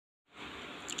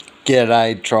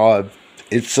G'day tribe,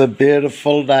 it's a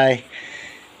beautiful day.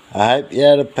 I hope you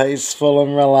had a peaceful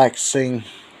and relaxing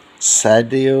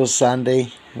Saturday or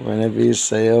Sunday, whenever you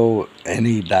see or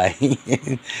any day.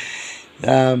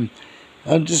 I'm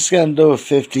just going to do a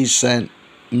 50-cent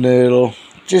noodle,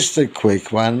 just a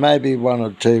quick one, maybe one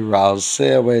or two rolls, see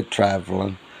how we're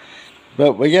travelling.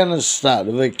 But we're going to start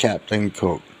with the Captain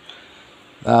Cook.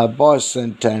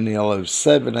 Bicentennial of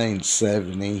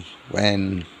 1770,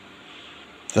 when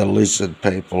the lizard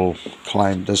people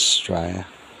claimed Australia.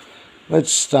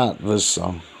 Let's start this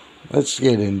song. Let's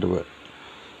get into it.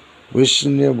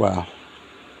 Wishing you well.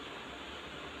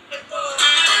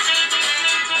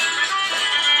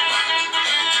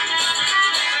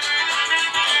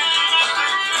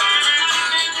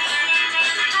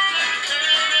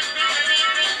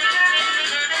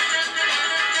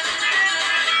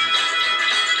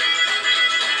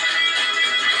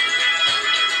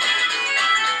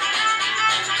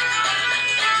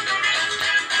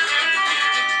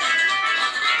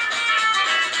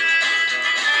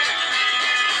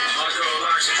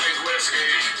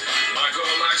 My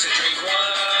girl likes to drink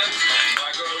wine.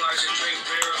 My girl likes to drink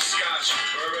beer or scotch,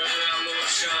 bourbon and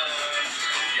moonshine.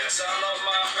 Yes, I love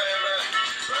my baby,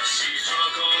 but she's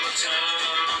drunk all the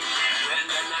time. When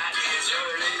the night is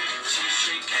early, she's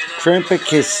shaking. Crimper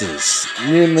Kisses,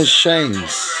 new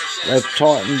machines. They've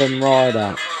tightened them right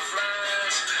up.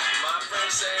 My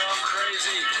friends say I'm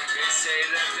crazy. They say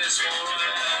that this won't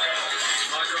last.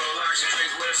 My girl likes to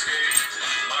drink whiskey.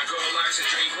 My girl likes to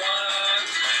drink wine.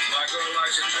 My girl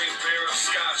likes to drink beer or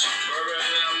scotch, bourbon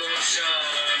and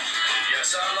moonshine.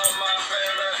 Yes, I love my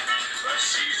baby, but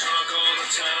she's drunk all the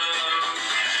time.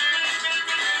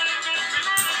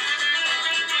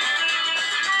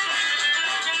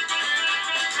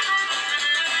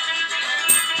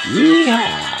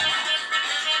 Yeehaw!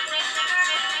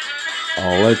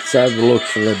 Oh, let's have a look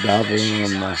for the doubling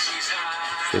on the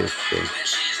 50.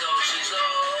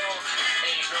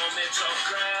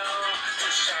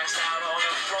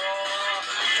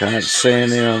 Can't see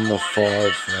any on the 5 there.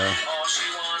 All she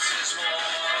wants is more.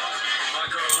 My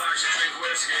girl likes to drink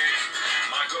whiskey.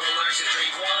 My girl likes to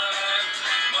drink wine.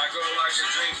 My girl likes to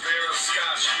drink beer or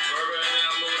scotch, bourbon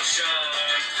and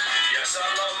moonshine. Yes, I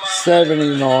love my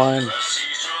 79.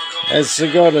 It's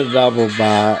got a double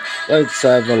bar. Let's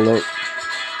have a look.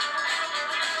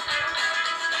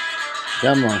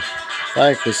 Come on,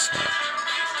 focus now.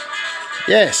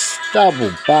 Yes,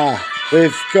 double bar.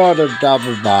 We've got a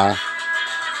double bar.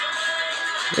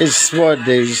 It's what it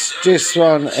is. Just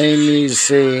on Emu's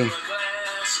here,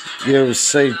 you'll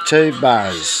see 2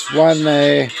 bars. One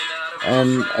there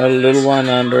and a little one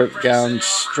under it going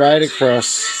straight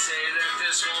across.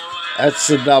 That's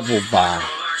a double bar.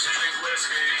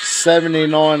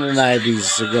 79 and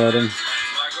 80s I got him.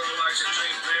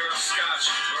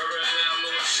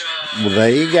 Well, there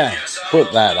you go.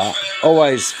 Put that up.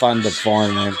 Always fun to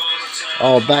find them.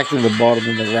 Oh, back in the bottom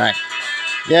of the rack.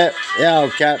 Yep, yeah,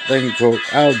 old Captain Cook,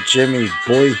 old Jimmy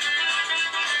boy,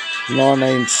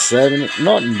 1970,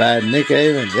 not in bad nick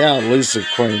even. The old Lisa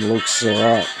Queen looks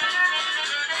alright.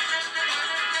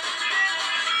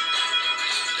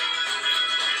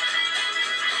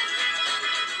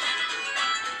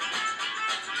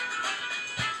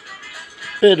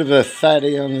 Bit of a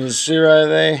fatty on the 0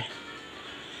 there.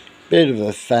 Bit of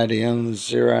a fatty on the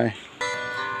 0.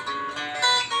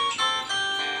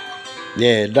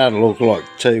 Yeah, it doesn't look like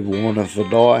too Warner for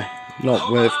die.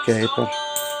 Not worth keeping.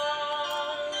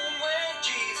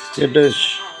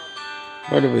 Gadoosh.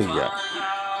 What do we got?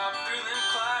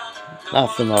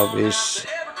 Nothing obvious.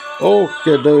 Oh,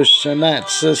 Gadoosh, and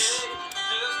that's us.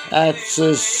 That's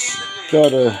us.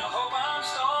 Gotta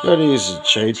use a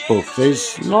cheat book.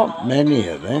 There's not many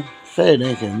of them. Fair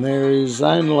dinkum. There is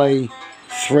only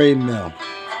 3 mil.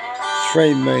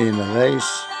 3 million of these.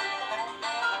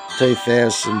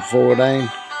 2014.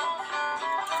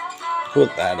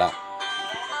 Put that up.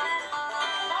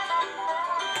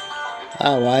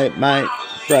 Oh wait, mate.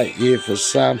 Great year for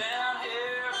some.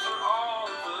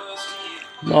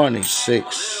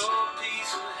 96.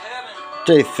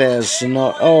 2000.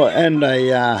 Oh, and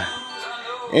a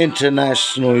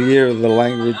International Year of the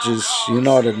Languages.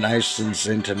 United Nations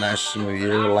International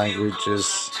Year of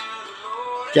Languages.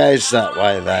 Goes that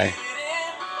way though.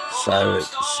 So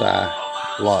it's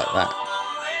like that.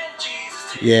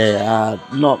 Yeah,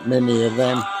 not many of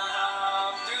them.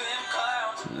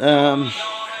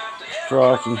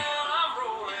 Crikey.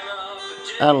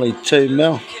 Only 2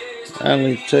 mil.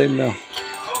 Only 2 mil.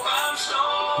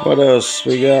 What else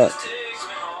we got?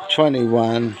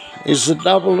 21. Is the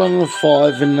double on the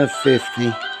 5 and the 50?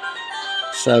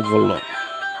 Let's have a look.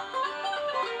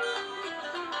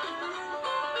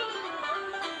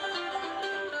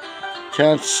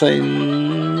 can't see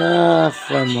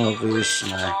nothing obvious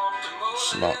now.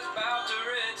 It's not.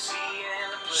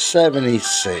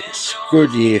 76.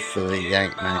 Good year for the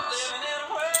Yank mates.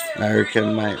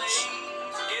 American mates.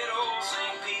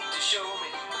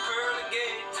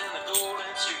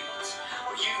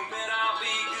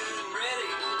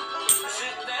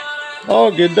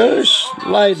 Oh, good news.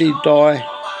 Lady Di.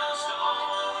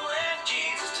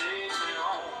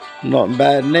 Not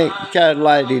bad, Nick. Go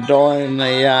Lady Di and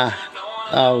the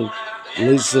old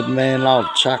lizard man,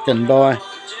 old Chuck and Di.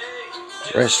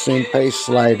 Rest in peace,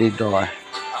 Lady Di.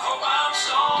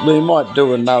 We might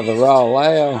do another roll,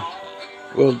 eh?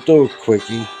 We'll do a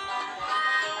quickie.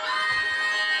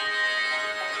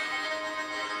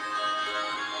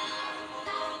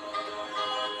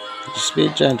 Just be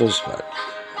gentle, Spud.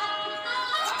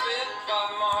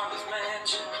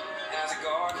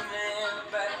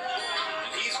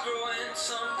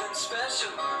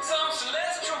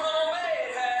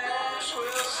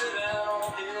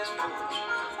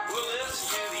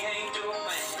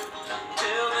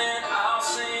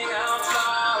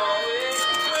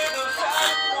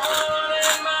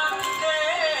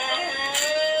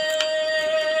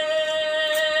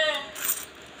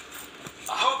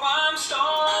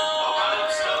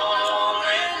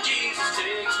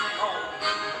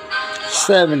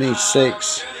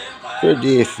 $76. Good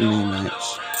year for me,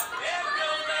 mates.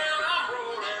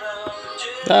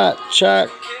 That Chuck,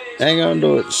 hang on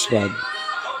to it, Spud.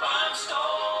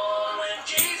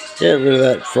 Get rid of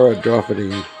that before I drop it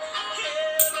in.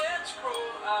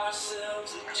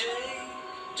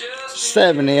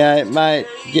 78, mate.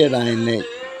 G'day, Nick.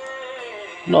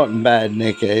 Not bad,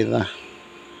 Nick, either.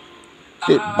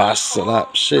 Bit busted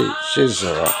up. She's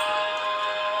alright.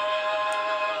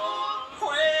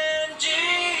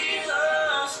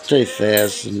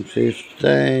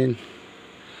 $2,015.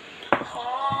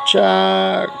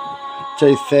 Chuck.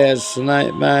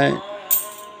 2008, mate.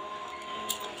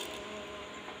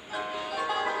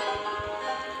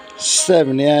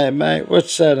 78, mate.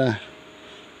 What's that? A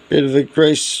bit of a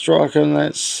grease strike on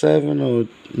that 7 or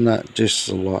no? Just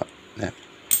a lot. Yeah.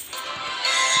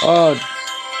 Oh,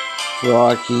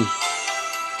 crikey.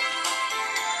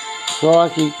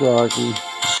 Crikey.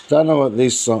 Don't know what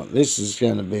this song. This is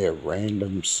going to be a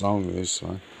random song. This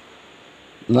one.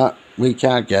 No, we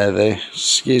can't go there.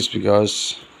 Excuse me,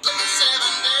 guys.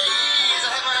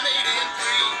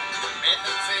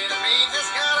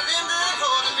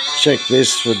 Check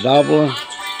this for doubling.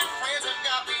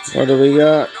 What do we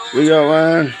got? We got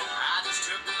one.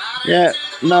 Yeah,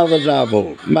 another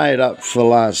double. Made up for the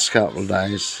last couple of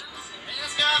days.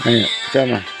 Hang on,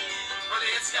 come on.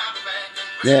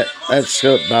 Yeah, that's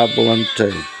got doubling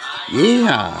too.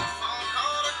 Yeah.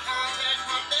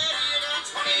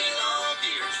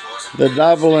 The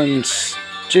doubling's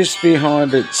just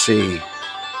behind it, see.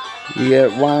 You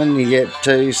get one, you get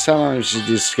two. Sometimes you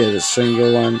just get a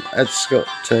single one. It's got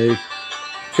two.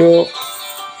 Cool.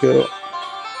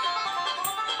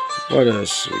 What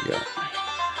else we got?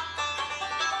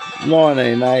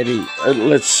 1980.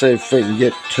 Let's see if we can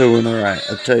get two in a row.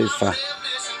 A twofer.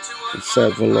 Let's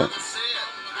have a look.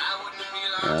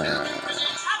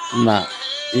 No.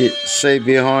 You see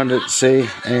behind it, see?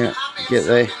 Hang on. Get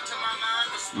there.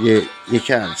 Yeah, you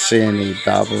can't see any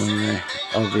doubling there.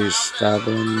 Obvious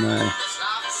doubling there.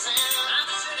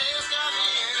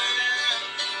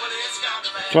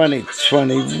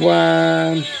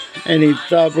 2021. Any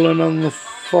doubling on the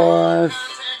 5?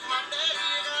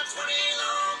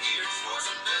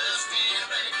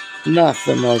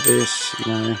 Nothing obvious,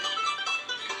 no.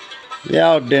 The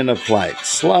old dinner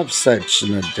plates. Love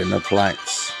section of dinner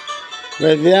plates.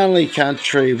 We're the only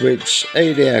country which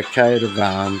eat our coat of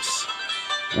arms.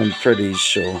 I'm pretty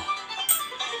sure.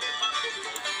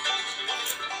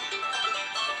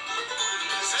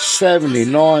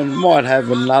 79 might have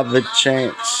another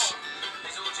chance.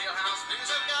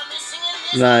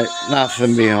 No,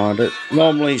 nothing behind it.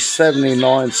 Normally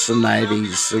 79s and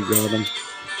 80s have got them.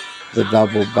 The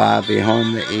double bar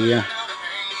behind the ear.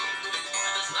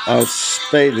 I'll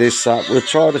speed this up. We'll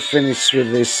try to finish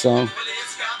with this song.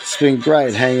 It's been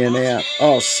great hanging out.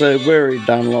 Oh, Sir Weary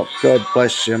Dunlop, God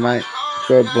bless you, mate.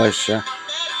 God bless you.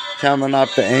 Coming up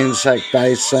to Anzac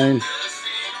Day soon.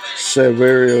 Sir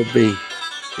Weary will be,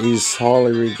 he's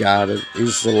highly regarded.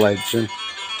 He's the legend.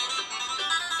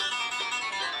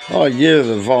 Oh, you're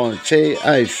the volunteer.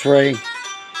 03.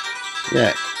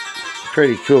 Yeah,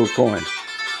 pretty cool coin.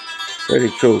 Pretty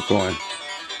cool coin.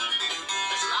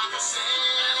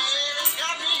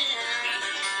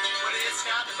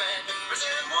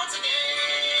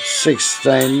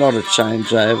 16, not a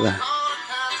changeover.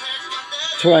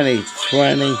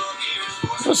 2020.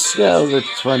 Let's go with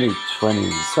 2020.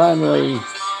 20s. Only,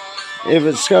 if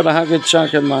it's got a hugger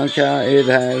chunker munker, it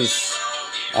has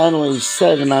only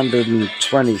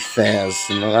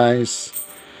 720,000 of those.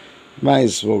 May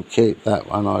as well keep that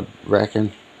one, I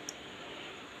reckon.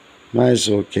 May as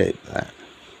well keep that.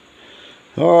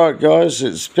 Alright guys,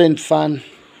 it's been fun.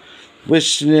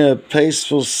 Wishing you a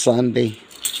peaceful Sunday.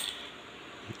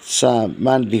 It's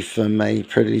Monday for me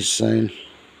pretty soon.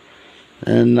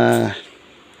 And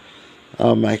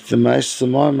I'll make the most of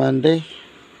my Monday.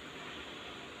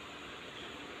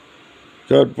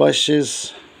 God bless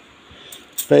yous.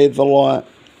 Be the light.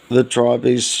 The tribe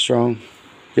is strong.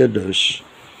 Gadoosh.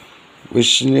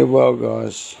 Wishing you well,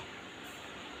 guys.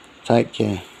 Take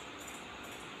care.